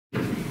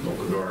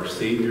of our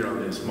Savior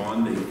on this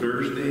Maundy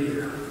Thursday.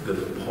 The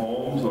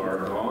palms are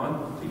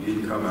gone. They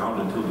didn't come out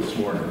until this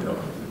morning.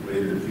 We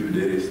waited a few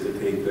days to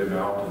take them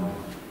out and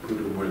put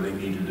them where they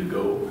needed to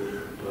go.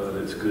 But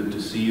it's good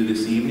to see you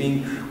this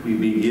evening. We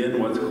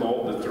begin what's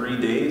called the 3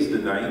 days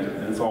tonight,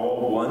 and it's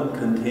all one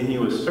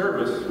continuous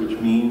service, which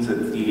means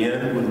at the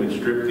end, when we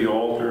strip the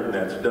altar and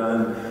that's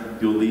done,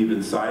 you'll leave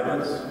in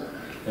silence.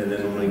 And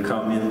then when we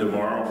come in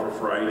tomorrow for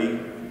Friday,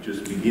 it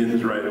just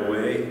begins right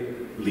away,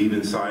 leave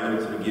in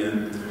silence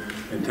again.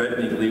 And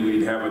technically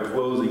we'd have a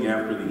closing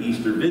after the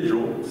Easter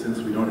Vigil. Since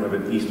we don't have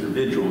an Easter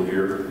Vigil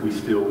here, we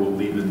still will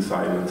leave in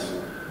silence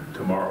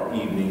tomorrow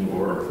evening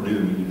or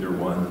noon, either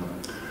one.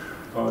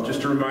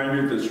 Just a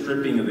reminder, the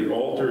stripping of the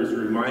altar is to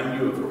remind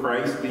you of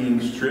Christ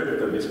being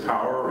stripped of his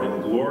power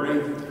and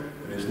glory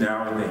and is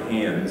now in the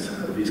hands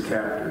of his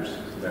captors.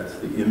 So that's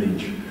the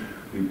image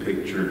we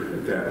picture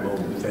at that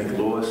moment. We thank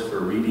Lois for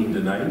reading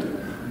tonight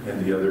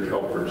and the other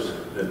helpers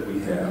that we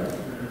have.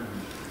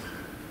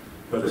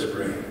 Let us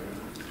pray.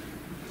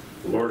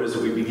 Lord, as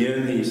we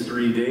begin these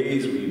 3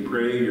 days, we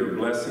pray your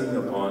blessing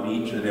upon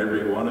each and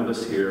every one of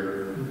us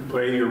here.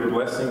 Pray your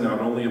blessing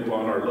not only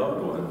upon our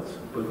loved ones,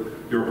 but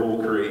your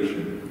whole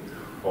creation,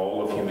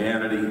 all of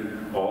humanity,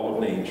 all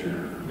of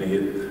nature. May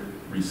it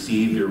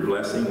receive your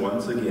blessing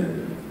once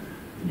again.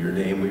 In your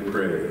name we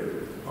pray.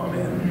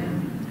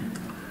 Amen.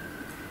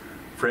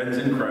 Friends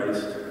in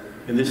Christ,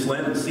 in this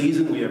Lenten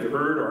season we have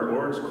heard our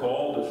Lord's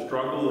call to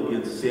struggle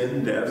against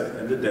sin, death,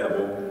 and the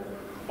devil,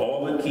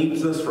 all that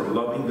keeps us from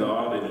loving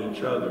God and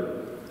each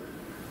other.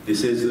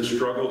 This is the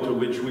struggle to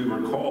which we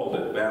were called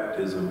at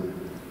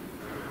baptism.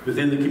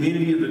 Within the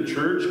community of the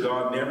church,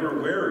 God never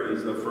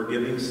wearies of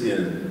forgiving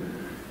sin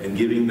and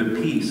giving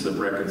the peace of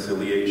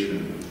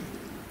reconciliation.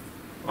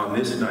 On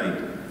this night,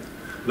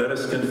 let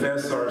us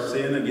confess our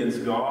sin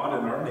against God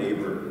and our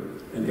neighbor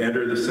and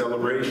enter the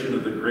celebration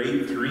of the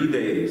great 3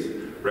 days,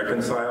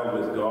 reconciled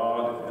with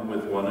God and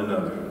with one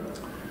another.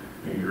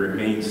 May you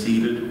remain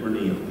seated or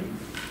kneel.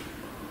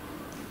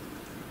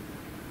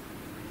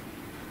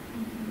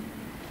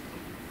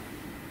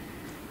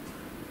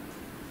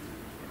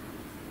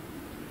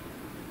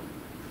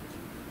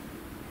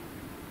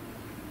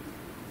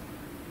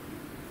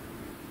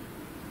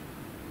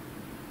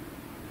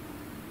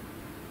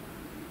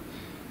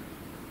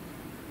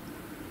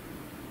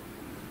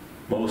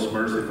 Most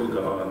merciful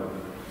God,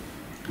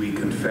 we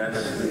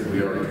confess that we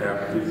are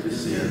captive to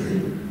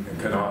sin and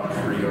cannot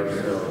free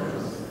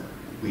ourselves.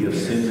 We have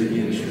sinned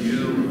against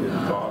you in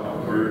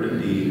thought, word,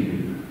 and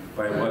deed,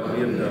 by what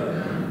we have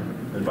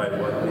done and by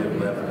what we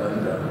have left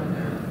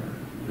undone.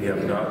 We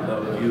have not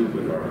loved you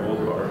with our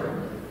whole heart.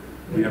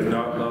 We have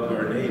not loved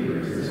our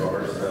neighbors as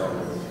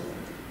ourselves.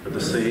 For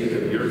the sake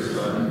of your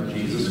Son,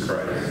 Jesus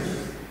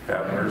Christ,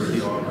 have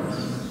mercy on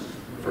us.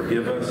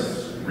 Forgive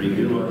us,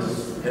 renew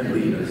us, and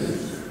lead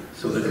us,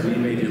 so that we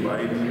may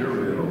delight in your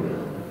will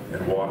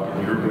and walk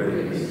in your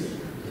ways,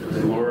 to the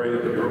glory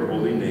of your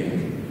holy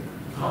name.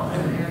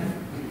 Amen.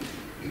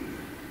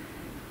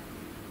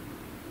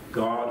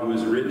 God, who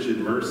is rich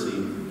in mercy,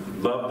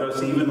 loved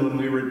us even when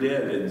we were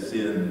dead in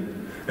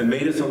sin, and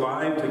made us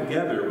alive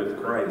together with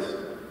Christ.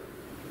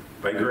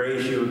 By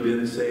grace you have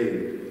been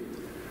saved.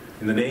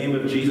 In the name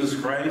of Jesus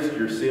Christ,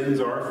 your sins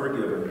are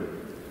forgiven.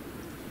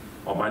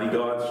 Almighty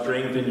God,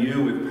 strengthen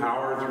you with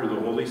power through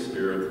the Holy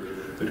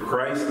Spirit, that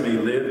Christ may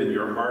live in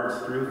your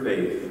hearts through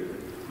faith.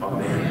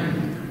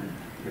 Amen.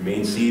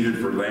 Remain seated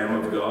for Lamb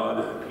of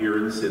God, pure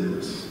and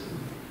sinless.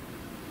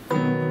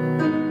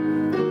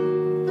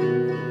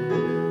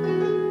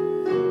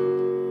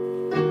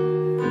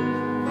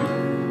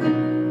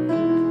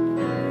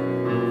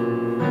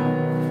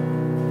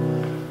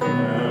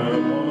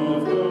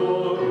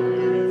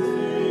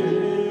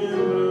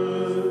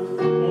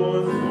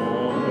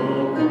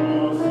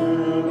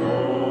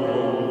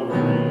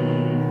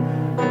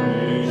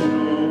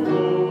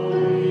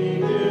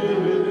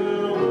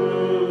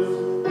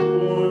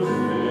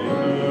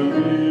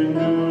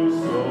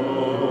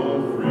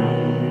 Free.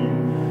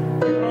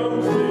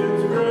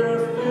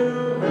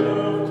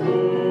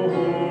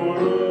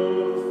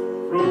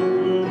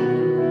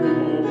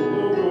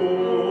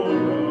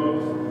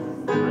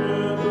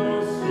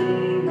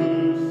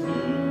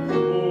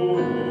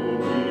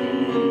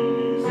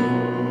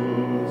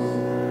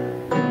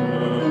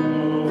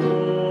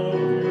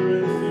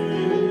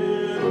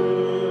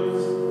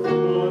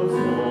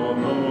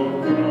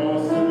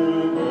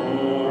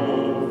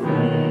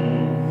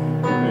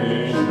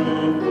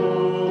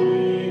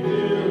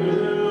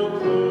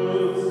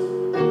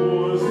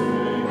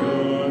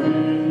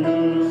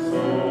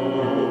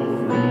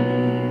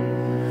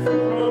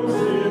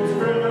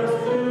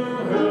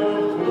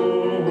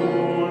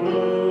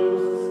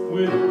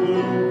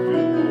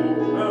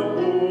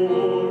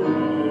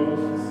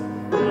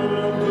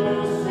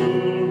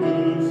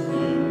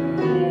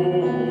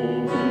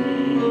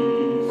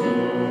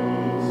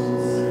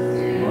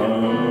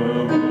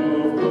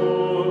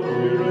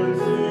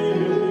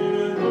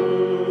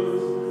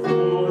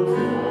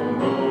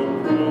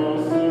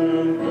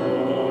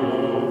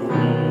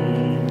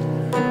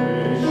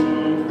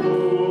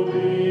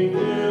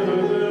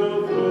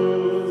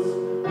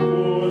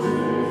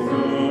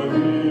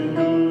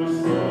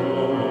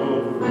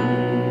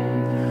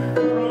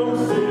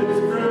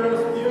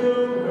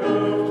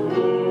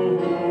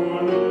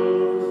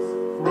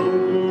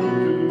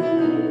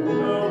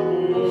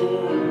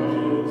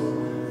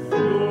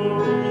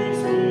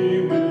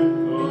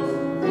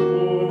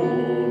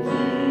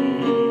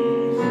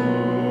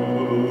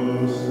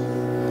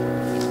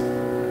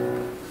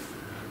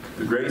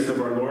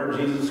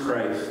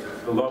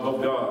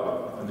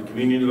 God, and the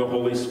communion of the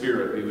Holy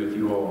Spirit be with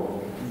you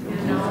all.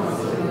 And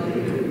also with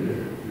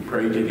you. We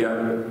pray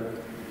together.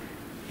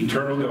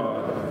 Eternal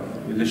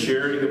God, in the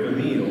sharing of a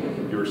meal,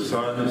 your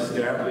Son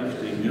established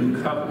a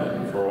new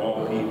covenant for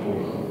all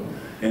people.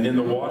 And in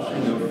the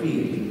washing of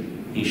feet,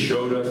 he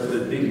showed us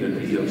the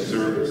dignity of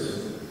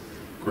service.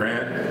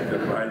 Grant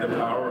that by the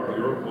power of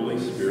your Holy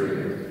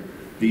Spirit,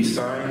 these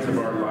signs of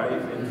our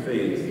life and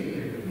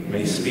faith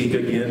may speak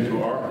again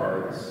to our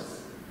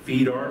hearts,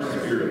 feed our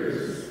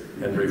spirits,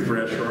 and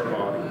refresh our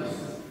bodies.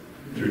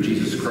 Through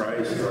Jesus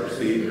Christ, our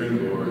Savior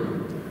and Lord,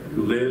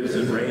 who lives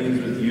and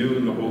reigns with you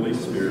in the Holy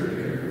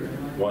Spirit,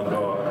 one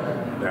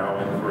God, now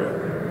and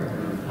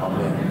forever.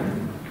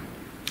 Amen.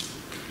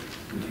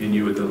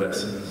 Continue with the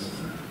lessons.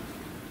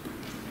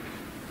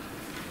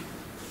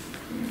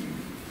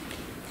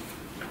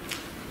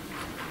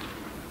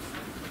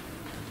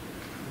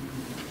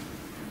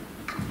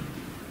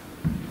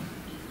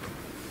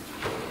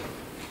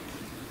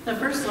 The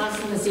first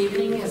lesson this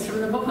evening is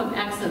from the book of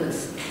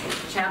Exodus,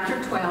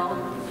 chapter 12,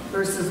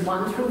 verses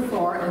 1 through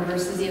 4 and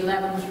verses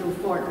 11 through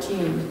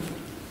 14.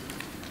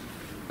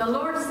 The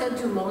Lord said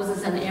to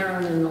Moses and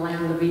Aaron in the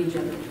land of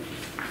Egypt,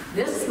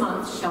 "This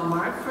month shall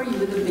mark for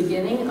you the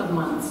beginning of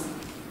months.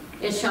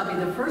 It shall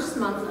be the first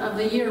month of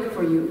the year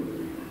for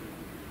you.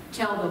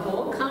 Tell the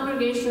whole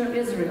congregation of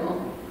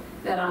Israel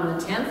that on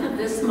the 10th of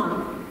this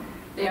month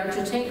they are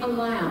to take a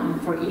lamb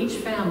for each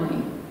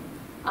family,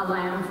 a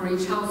lamb for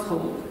each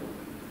household.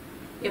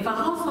 If a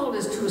household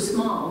is too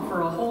small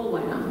for a whole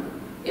lamb,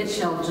 it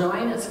shall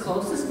join its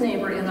closest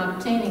neighbor in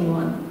obtaining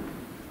one.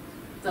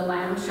 The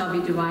lamb shall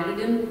be divided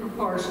in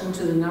proportion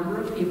to the number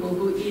of people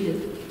who eat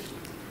it.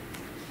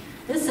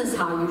 This is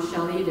how you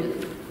shall eat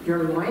it: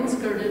 your loins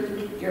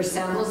girded, your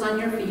sandals on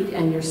your feet,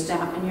 and your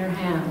staff in your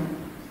hand.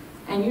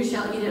 And you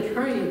shall eat it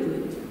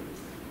hurriedly.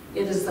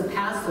 It is the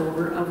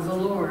Passover of the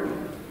Lord.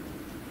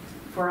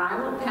 For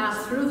I will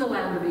pass through the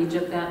land of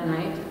Egypt that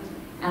night,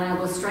 and I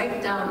will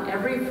strike down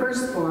every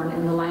firstborn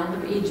in the land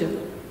of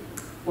Egypt,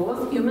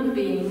 both human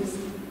beings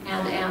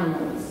and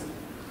animals.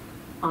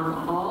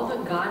 On all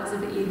the gods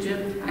of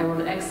Egypt I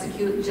will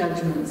execute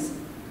judgments.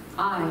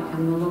 I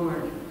am the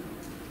Lord.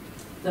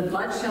 The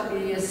blood shall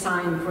be a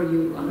sign for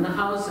you on the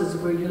houses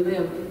where you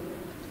live.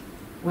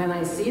 When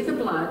I see the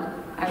blood,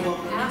 I will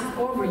pass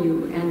over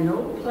you, and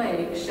no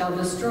plague shall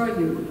destroy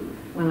you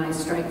when I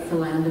strike the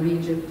land of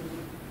Egypt.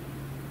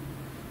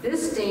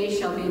 This day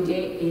shall be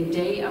a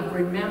day of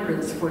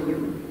remembrance for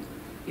you.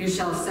 You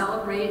shall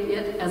celebrate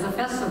it as a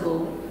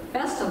festival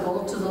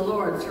to the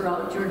Lord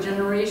throughout your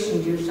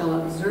generations. You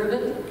shall observe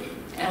it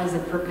as a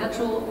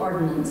perpetual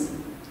ordinance.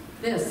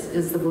 This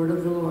is the word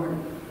of the Lord.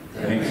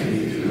 Thanks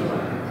be to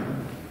God.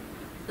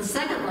 The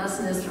second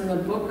lesson is from the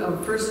book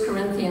of 1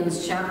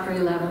 Corinthians chapter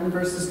 11,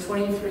 verses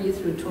 23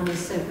 through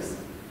 26.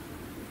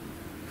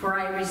 For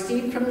I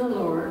received from the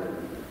Lord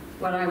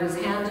what I was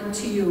handed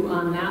to you,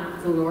 on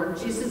that the Lord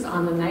Jesus,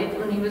 on the night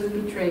when he was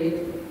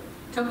betrayed,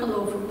 took a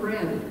loaf of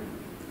bread.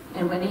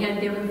 And when he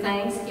had given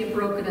thanks, he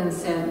broke it and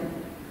said,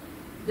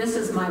 "This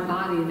is my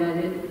body that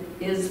it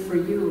is for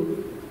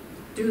you.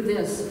 Do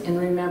this in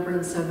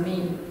remembrance of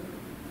me."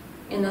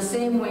 In the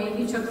same way,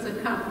 he took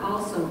the cup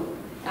also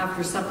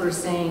after supper,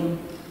 saying,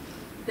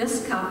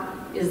 "This cup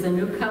is the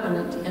new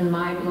covenant in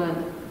my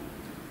blood.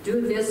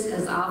 Do this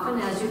as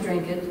often as you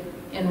drink it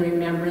in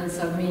remembrance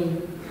of me.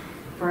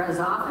 For as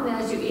often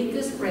as you eat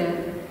this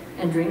bread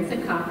and drink the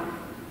cup,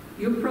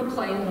 you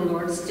proclaim the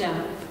Lord's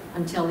death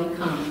until he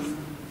comes."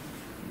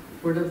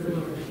 Word of the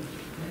Lord.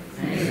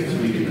 Thanks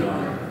be to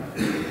God.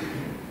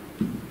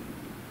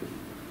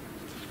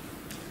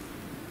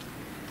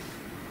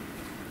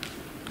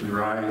 We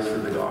rise for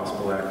the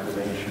gospel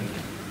acclamation.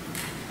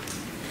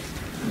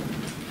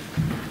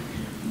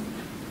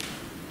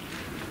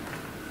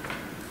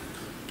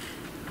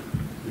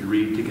 We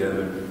read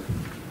together.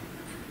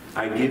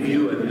 I give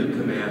you a new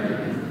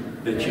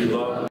commandment, that you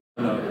love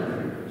one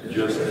another,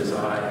 just as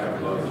I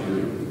have loved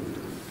you.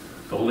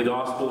 The Holy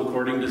Gospel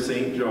according to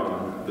St.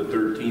 John, the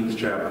 13th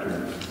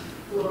chapter.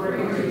 Glory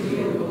to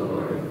you,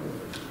 Lord.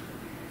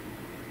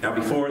 Now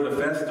before the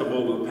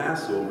festival of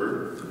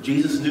Passover,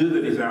 Jesus knew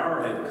that his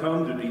hour had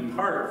come to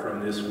depart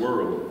from this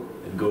world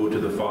and go to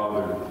the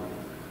Father.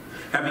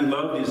 Having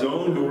loved his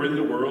own who were in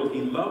the world,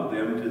 he loved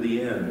them to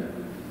the end.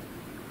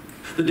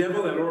 The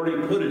devil had already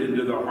put it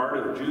into the heart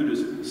of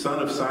Judas, son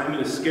of Simon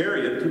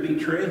Iscariot, to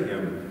betray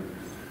him.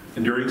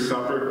 And during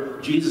supper,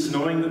 Jesus,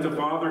 knowing that the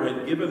Father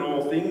had given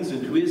all things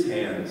into his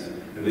hands,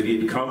 and that he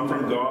had come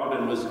from God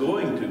and was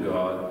going to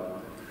God,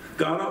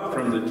 got up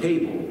from the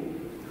table,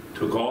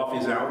 took off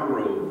his outer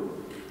robe,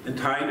 and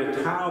tied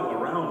a towel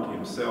around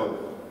himself.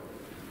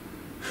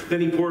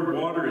 Then he poured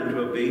water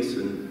into a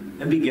basin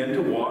and began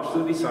to wash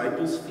the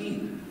disciples'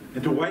 feet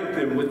and to wipe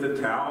them with the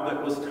towel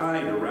that was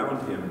tied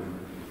around him.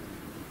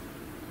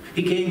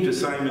 He came to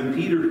Simon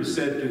Peter, who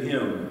said to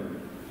him,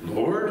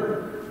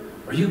 "Lord,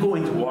 are you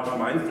going to wash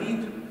my feet?"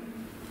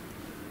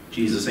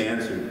 Jesus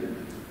answered,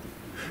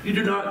 "You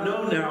do not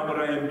know now what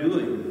I am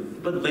doing,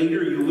 but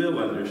later you will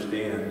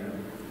understand."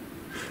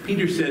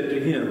 Peter said to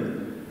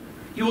him,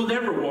 "You will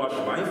never wash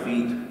my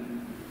feet."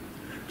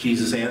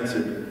 Jesus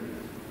answered,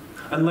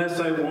 "Unless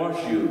I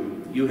wash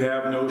you, you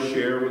have no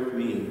share with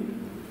me."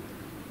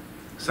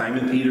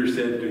 Simon Peter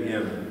said to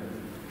him,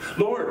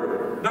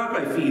 "Lord, not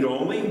my feet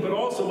only, but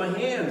also my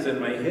hands and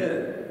my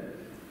head."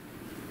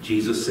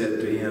 Jesus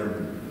said to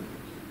him,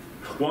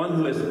 "One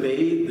who has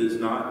bathed does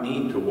not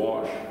need to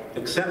wash,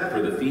 except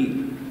for the feet,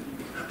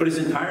 but is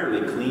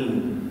entirely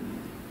clean.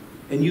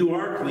 And you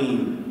are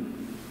clean,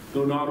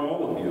 though not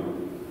all of you."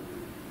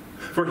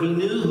 For he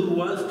knew who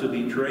was to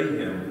betray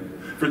him.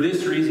 For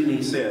this reason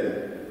he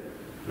said,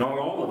 "Not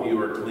all of you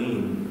are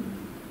clean."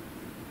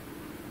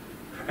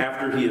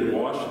 After he had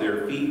washed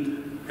their feet,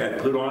 had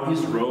put on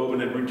his robe,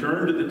 and had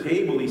returned to the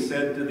table, he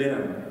said to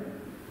them,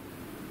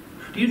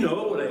 "Do you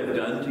know what I have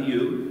done to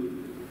you?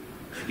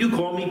 You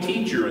call me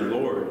teacher and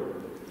Lord,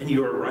 and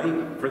you are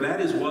right, for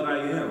that is what I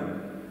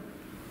am.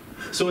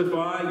 So if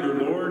I, your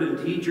Lord and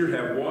teacher,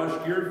 have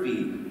washed your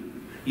feet,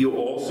 you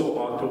also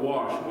ought to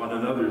wash one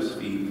another's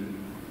feet.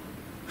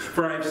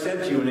 For I have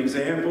set you an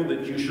example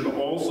that you should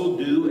also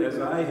do as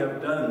I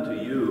have done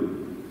to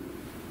you.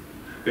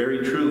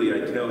 Very truly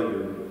I tell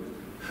you,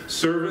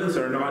 servants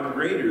are not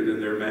greater than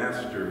their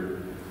master,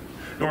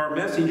 nor are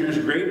messengers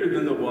greater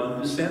than the one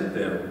who sent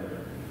them.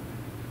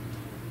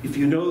 If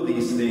you know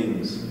these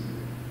things,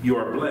 you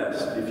are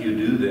blessed if you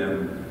do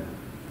them.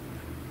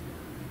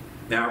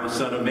 Now the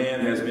Son of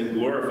Man has been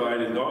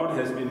glorified, and God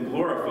has been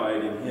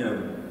glorified in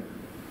him.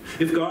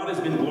 If God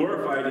has been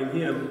glorified in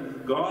him,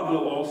 God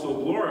will also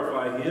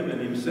glorify him in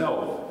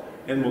himself,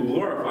 and will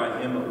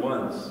glorify him at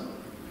once.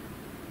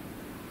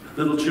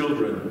 Little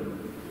children,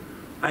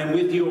 I am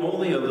with you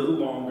only a little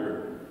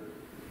longer.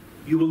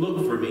 You will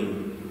look for me.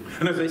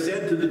 And as I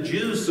said to the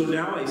Jews, so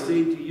now I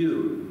say to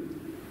you,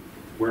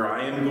 where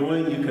I am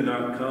going, you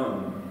cannot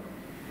come.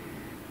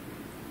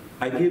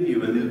 I give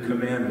you a new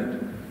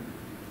commandment,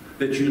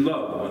 that you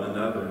love one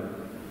another.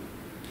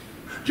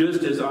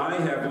 Just as I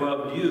have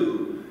loved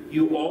you,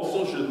 you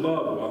also should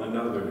love one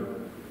another.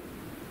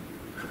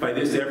 By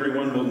this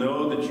everyone will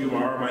know that you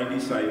are my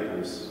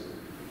disciples,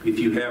 if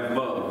you have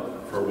love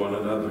for one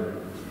another.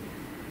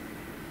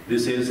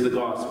 This is the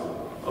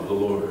gospel of the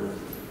Lord.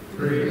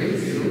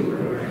 Praise you,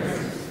 Lord.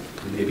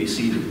 You may be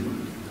seated.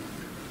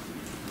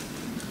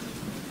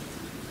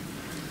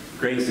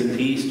 Grace and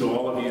peace to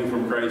all of you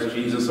from Christ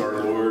Jesus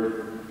our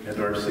Lord and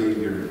our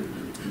Savior.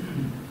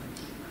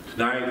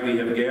 Tonight we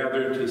have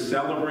gathered to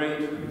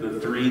celebrate the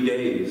 3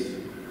 days,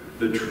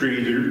 the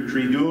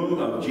Triduum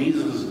of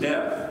Jesus'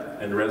 death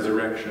and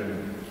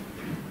resurrection.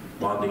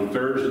 Maundy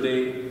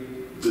Thursday,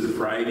 Good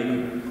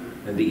Friday,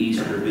 and the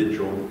Easter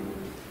Vigil.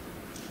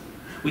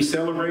 We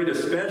celebrate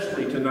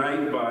especially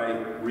tonight by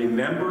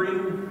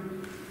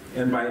remembering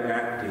and by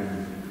acting.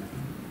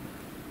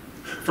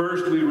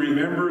 First, we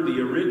remember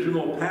the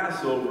original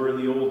Passover in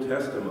the Old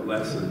Testament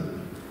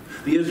lesson,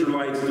 the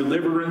Israelites'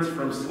 deliverance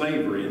from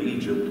slavery in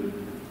Egypt.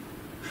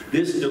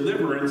 This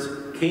deliverance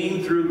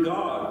came through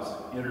God's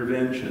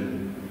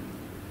intervention.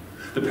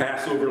 The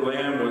Passover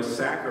lamb was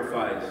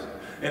sacrificed,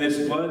 and its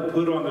blood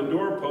put on the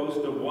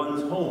doorpost of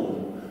one's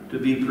home to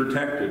be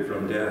protected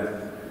from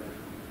death.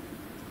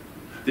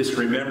 This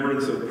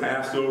remembrance of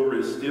Passover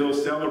is still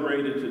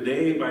celebrated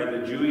today by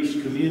the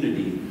Jewish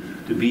community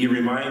to be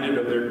reminded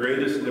of their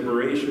greatest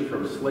liberation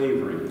from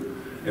slavery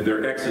and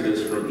their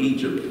exodus from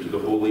Egypt to the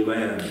Holy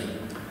Land.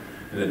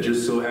 And it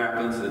just so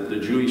happens that the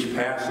Jewish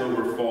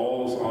Passover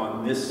falls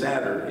on this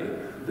Saturday,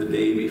 the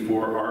day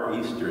before our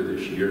Easter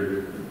this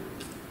year.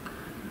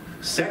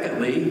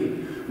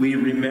 Secondly, we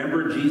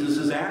remember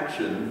Jesus'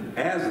 action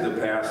as the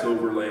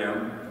Passover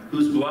lamb,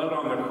 whose blood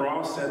on the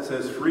cross sets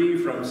us free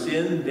from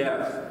sin,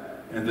 death,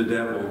 and the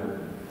devil.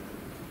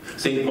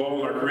 St.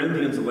 Paul in our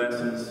Corinthians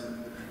lessons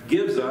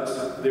gives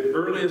us the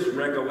earliest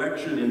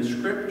recollection in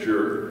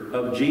Scripture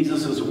of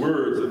Jesus'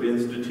 words of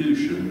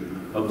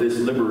institution of this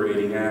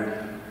liberating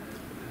act.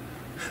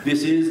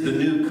 This is the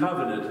new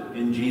covenant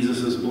in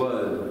Jesus'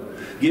 blood,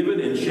 given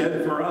and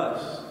shed for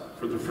us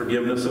for the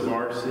forgiveness of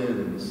our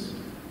sins.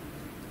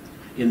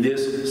 In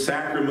this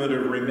sacrament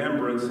of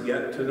remembrance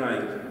yet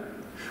tonight,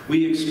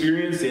 we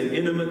experience an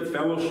intimate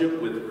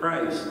fellowship with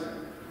Christ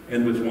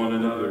and with one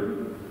another.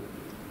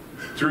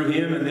 Through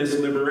him and this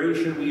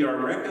liberation, we are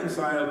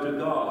reconciled to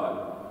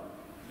God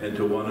and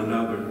to one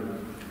another.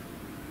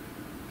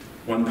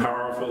 One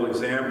powerful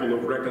example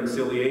of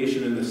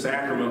reconciliation in the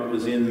sacrament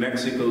was in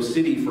Mexico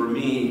City for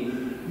me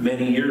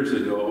many years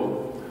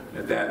ago.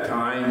 At that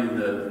time, in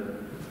the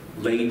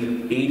late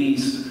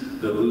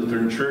 80s, the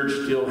Lutheran Church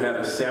still had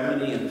a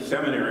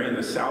seminary in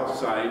the south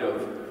side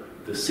of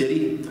the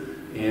city.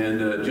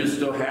 And it just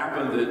so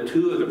happened that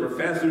two of the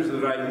professors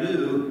that I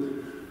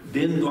knew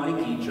didn't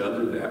like each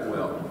other that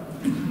well.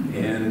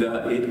 And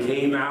it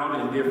came out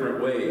in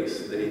different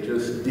ways. They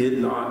just did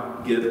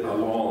not get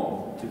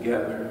along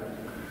together.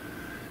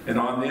 And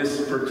on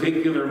this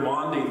particular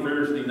Maundy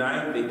Thursday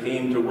night, they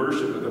came to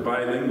worship at the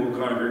bilingual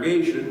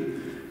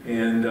congregation.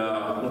 And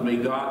when we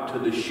got to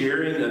the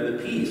sharing of the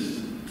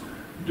peace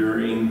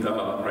during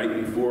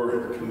right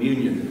before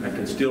communion, I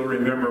can still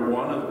remember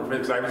one of the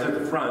professors. I was at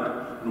the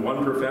front, and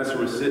one professor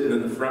was sitting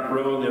in the front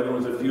row, and the other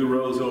was a few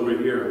rows over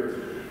here.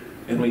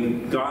 And we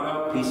got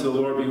up, peace of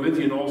the Lord be with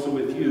you and also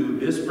with you.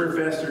 This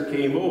professor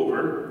came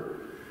over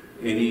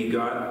and he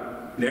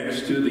got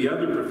next to the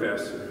other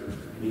professor.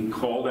 He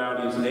called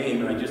out his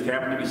name. I just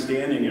happened to be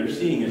standing there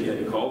seeing it.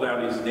 He called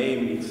out his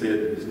name. He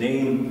said his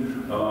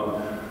name,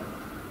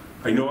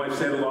 I know I've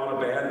said a lot of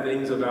bad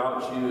things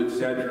about you,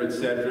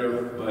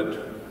 etc.,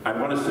 but I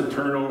want us to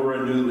turn over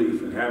a new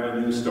leaf and have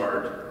a new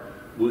start.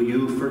 Will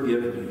you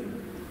forgive me?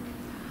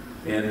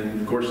 And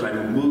of course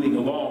I'm moving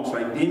along, so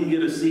I didn't get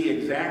to see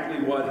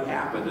exactly what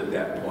happened at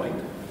that point.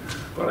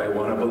 But I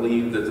want to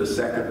believe that the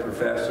second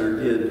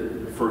professor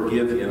did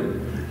forgive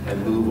him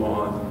and move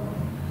on.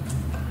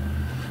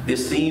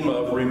 This theme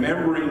of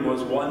remembering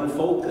was one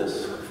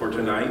focus for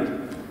tonight.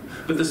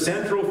 But the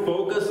central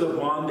focus of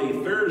Maundy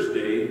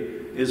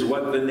Thursday is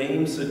what the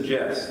name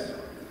suggests.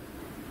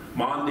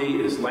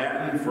 Maundy is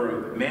Latin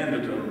for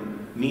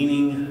mandatum,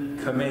 meaning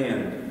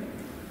command.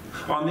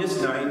 On this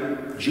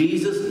night,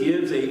 Jesus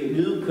gives a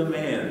new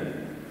command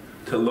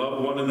to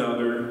love one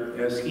another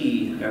as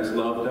he has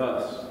loved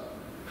us,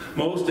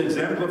 most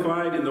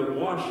exemplified in the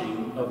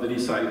washing of the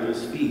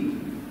disciples' feet.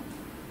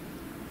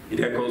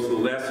 It echoes the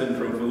lesson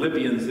from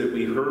Philippians that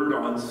we heard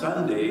on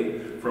Sunday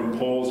from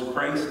Paul's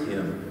Christ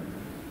hymn.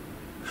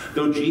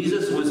 Though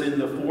Jesus was in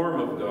the form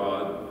of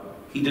God,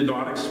 he did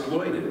not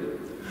exploit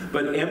it,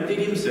 but emptied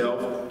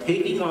himself,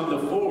 taking on the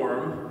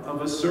form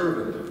of a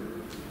servant.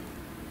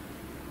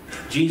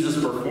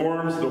 Jesus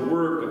performs the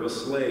work of a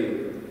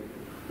slave,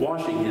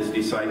 washing his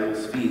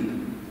disciples' feet,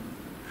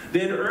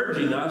 then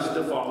urging us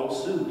to follow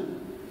suit,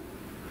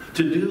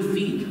 to do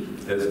feet,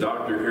 as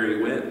Dr. Harry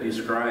Wendt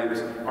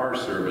describes our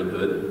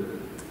servanthood.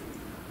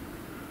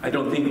 I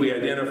don't think we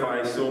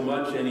identify so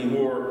much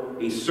anymore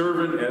a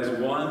servant as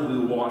one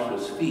who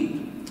washes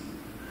feet.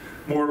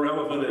 More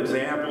relevant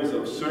examples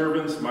of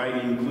servants might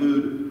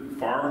include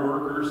farm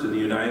workers in the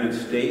United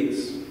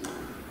States,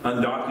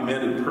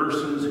 undocumented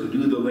persons who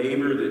do the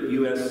labor that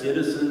U.S.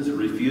 citizens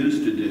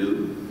refuse to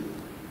do.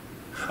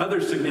 Other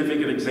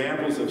significant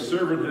examples of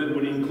servanthood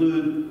would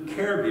include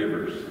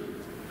caregivers,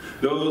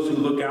 those who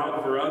look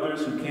out for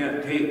others who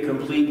can't take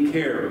complete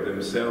care of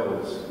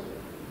themselves.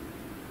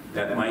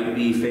 That might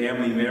be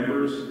family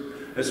members,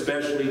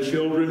 especially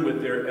children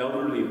with their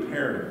elderly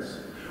parents,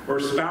 or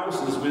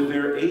spouses with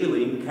their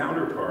ailing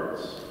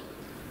counterparts.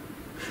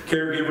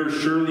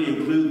 Caregivers surely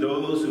include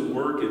those who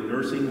work in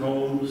nursing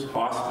homes,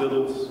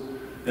 hospitals,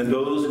 and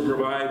those who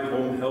provide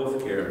home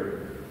health care.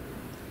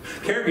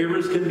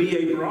 Caregivers can be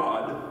a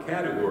broad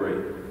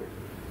category,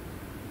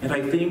 and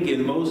I think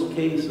in most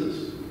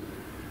cases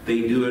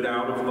they do it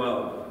out of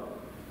love,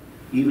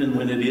 even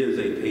when it is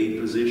a paid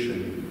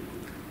position.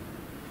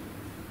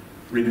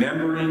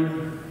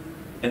 Remembering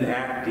and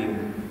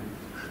acting,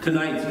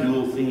 tonight's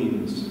dual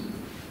themes: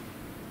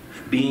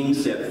 being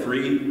set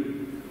free,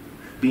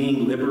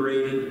 being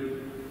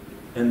liberated,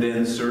 and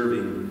then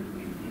serving.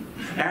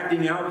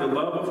 Acting out the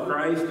love of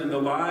Christ in the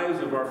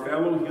lives of our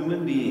fellow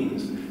human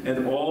beings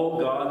and all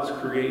God's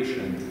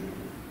creation,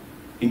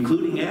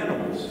 including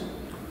animals,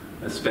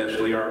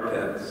 especially our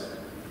pets.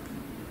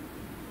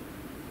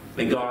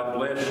 May God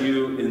bless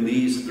you in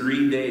these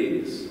 3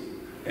 days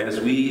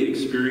as we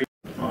experience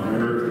on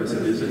earth as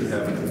it is in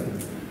heaven.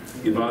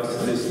 Give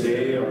us this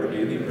day our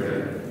daily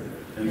bread,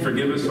 and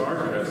forgive us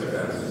our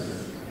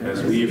trespasses,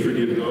 as we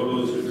forgive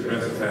those who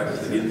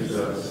trespass against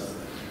us.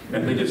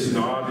 And lead us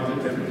not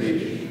into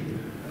temptation,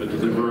 but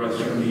deliver us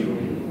from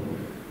evil.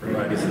 For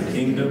thine is the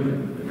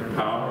kingdom, the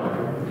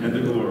power, and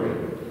the glory,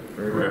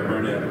 forever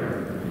and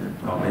ever.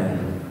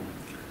 Amen.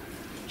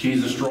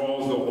 Jesus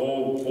draws the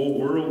whole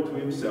world to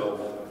himself.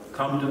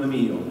 Come to the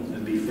meal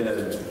and be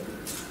fed.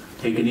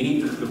 Take and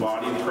eat the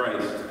body of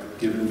Christ,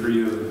 given for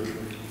you.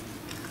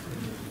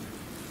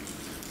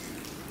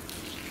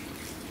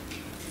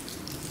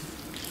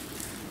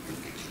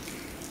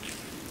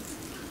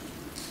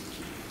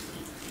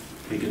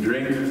 Take and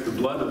drink the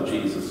blood of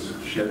Jesus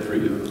shed for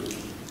you.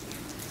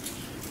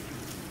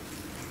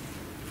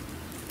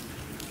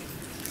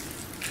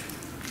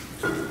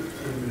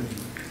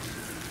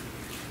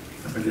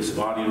 For this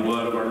body and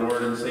blood of our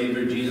Lord and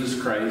Savior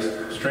Jesus Christ,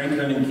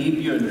 strengthen and keep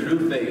you in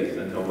true faith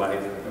until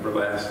life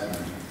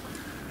everlasting.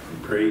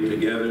 We pray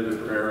together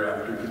the prayer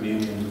after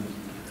communion.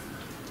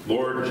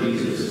 Lord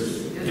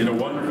Jesus, in a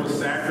wonderful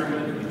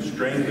sacrament, you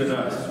strengthen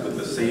us with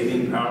the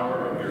saving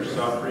power of your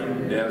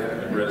suffering, death,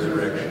 and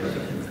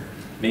resurrection.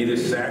 May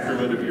this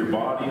sacrament of your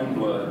body and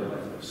blood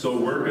so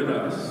work in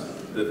us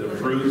that the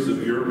fruits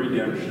of your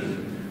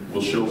redemption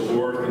will show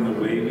forth in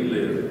the way we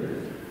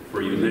live.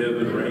 For you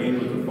live and reign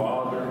with the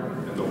Father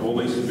and the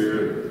Holy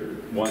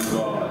Spirit, one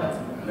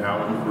God,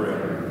 now and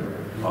forever.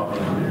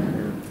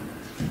 Amen.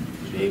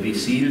 You may be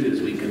seated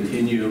as we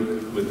continue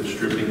with the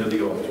stripping of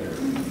the altar.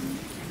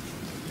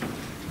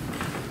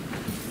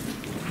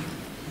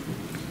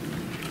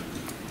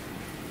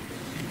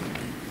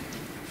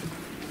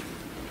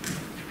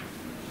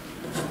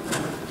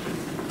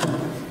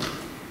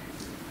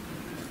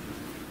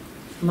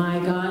 My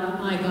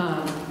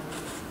God,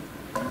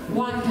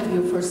 why have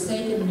you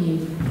forsaken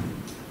me?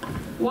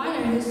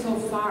 Why are you so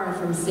far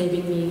from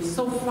saving me,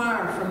 so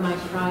far from my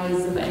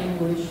cries of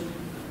anguish?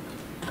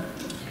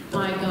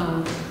 My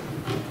God,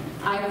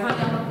 I cry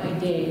out by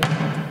day,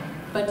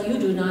 but you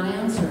do not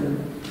answer.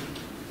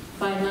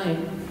 By night,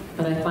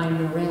 but I find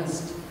no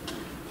rest.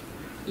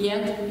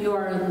 Yet you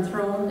are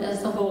enthroned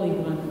as the Holy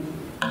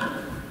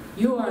One.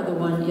 You are the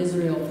one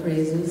Israel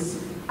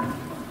praises.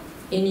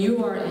 In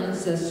you our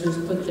ancestors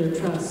put their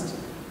trust.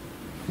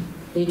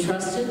 They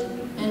trusted,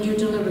 and you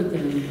delivered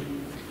them.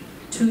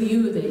 To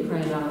you they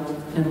cried out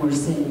and were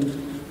saved.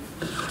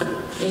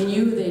 In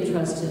you they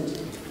trusted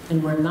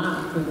and were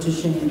not put to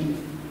shame.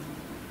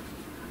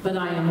 But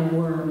I am a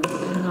worm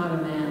and not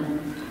a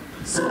man,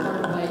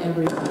 scorned by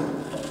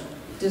everyone,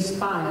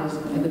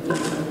 despised by the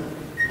people.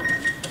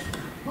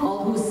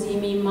 All who see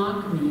me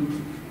mock me.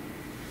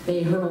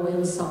 They hurl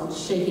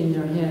insults, shaking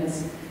their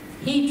heads.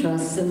 He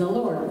trusts in the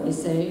Lord, they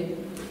say.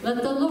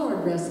 Let the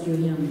Lord rescue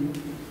him.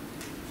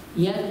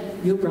 Yet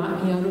you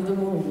brought me out of the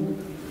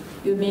womb.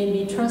 You made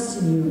me trust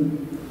in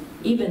you,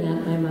 even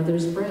at my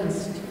mother's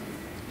breast.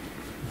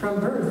 From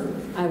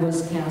birth I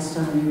was cast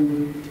on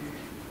you.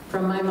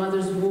 From my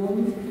mother's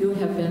womb you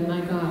have been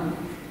my God.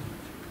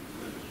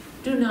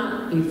 Do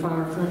not be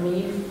far from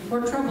me,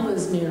 for trouble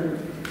is near,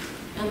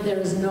 and there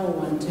is no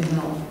one to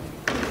help.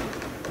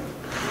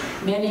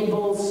 Many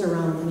bulls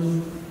surround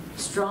me,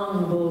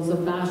 strong bulls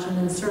of Bashan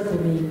encircle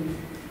me,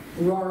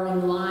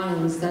 roaring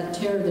lions that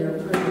tear their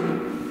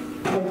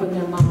prey, open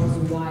their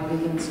mouths wide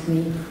against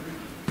me.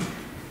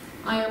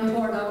 I am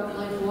poured out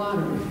like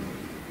water,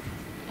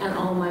 and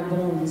all my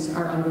bones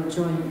are out of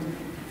joint.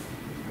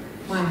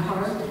 My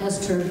heart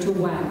has turned to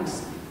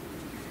wax.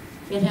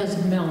 It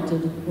has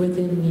melted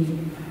within me.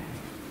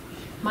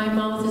 My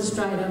mouth is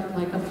dried up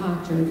like a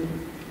potsherd,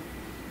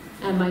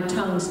 and my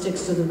tongue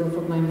sticks to the roof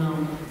of my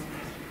mouth.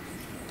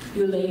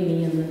 You lay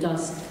me in the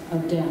dust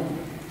of death.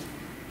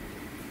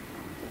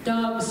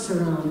 Dogs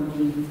surround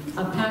me.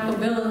 A pack of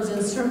villains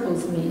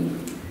encircles me.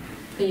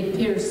 They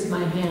pierce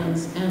my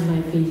hands and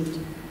my feet.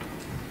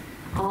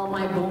 All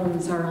my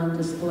bones are on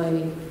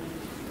display.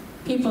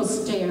 People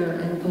stare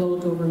and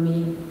gloat over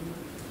me.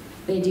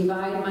 They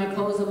divide my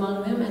clothes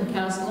among them and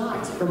cast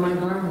lots for my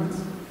garments.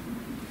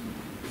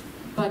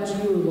 But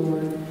you,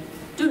 Lord,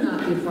 do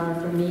not be far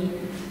from me.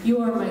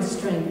 You are my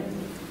strength.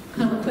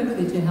 Come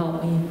quickly to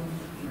help me.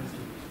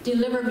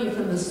 Deliver me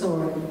from the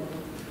sword,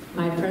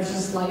 my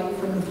precious life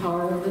from the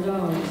power of the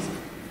dogs.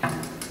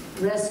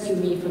 Rescue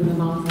me from the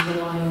mouth of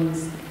the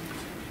lions.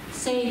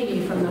 Save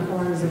me from the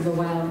horns of the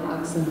wild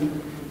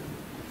oxen.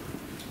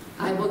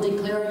 I will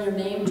declare your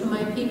name to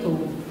my people.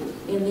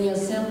 In the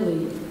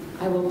assembly,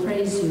 I will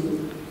praise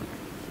you.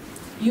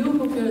 You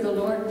who fear the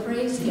Lord,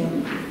 praise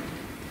him.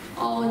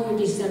 All you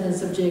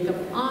descendants of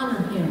Jacob,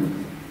 honor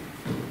him.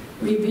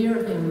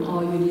 Revere him,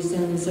 all you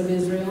descendants of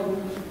Israel.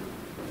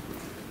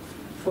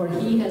 For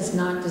he has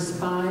not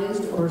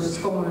despised or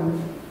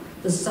scorned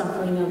the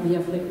suffering of the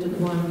afflicted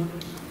one.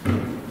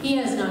 He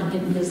has not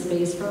hidden his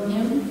face from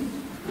him,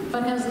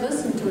 but has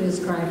listened to his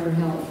cry for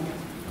help.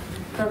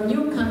 From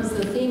you comes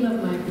the theme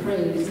of my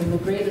praise in the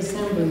great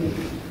assembly.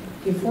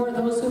 Before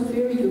those who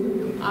fear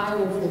you, I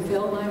will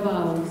fulfill my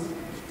vows.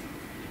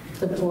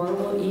 The poor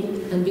will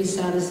eat and be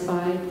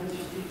satisfied.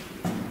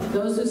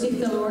 Those who seek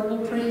the Lord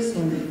will praise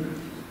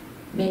him.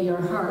 May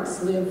your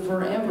hearts live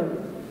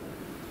forever.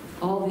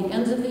 All the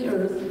ends of the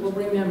earth will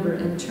remember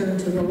and turn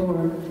to the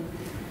Lord,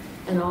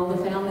 and all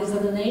the families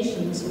of the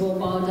nations will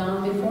bow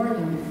down before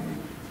him.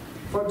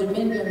 For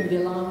dominion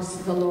belongs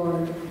to the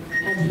Lord,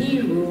 and he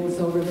rules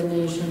over the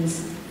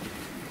nations.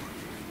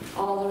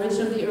 All the rich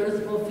of the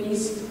earth will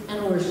feast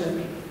and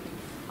worship.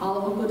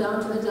 All who go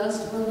down to the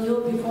dust will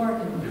kneel before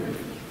him.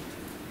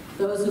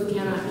 Those who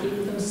cannot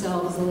keep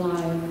themselves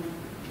alive.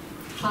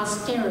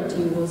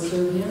 Posterity will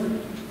serve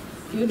him.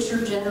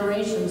 Future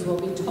generations will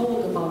be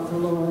told about the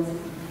Lord.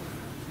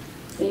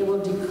 They will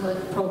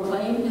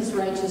proclaim his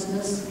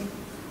righteousness,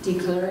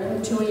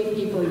 declaring to a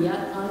people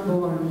yet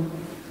unborn,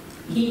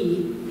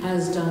 he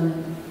has done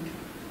it.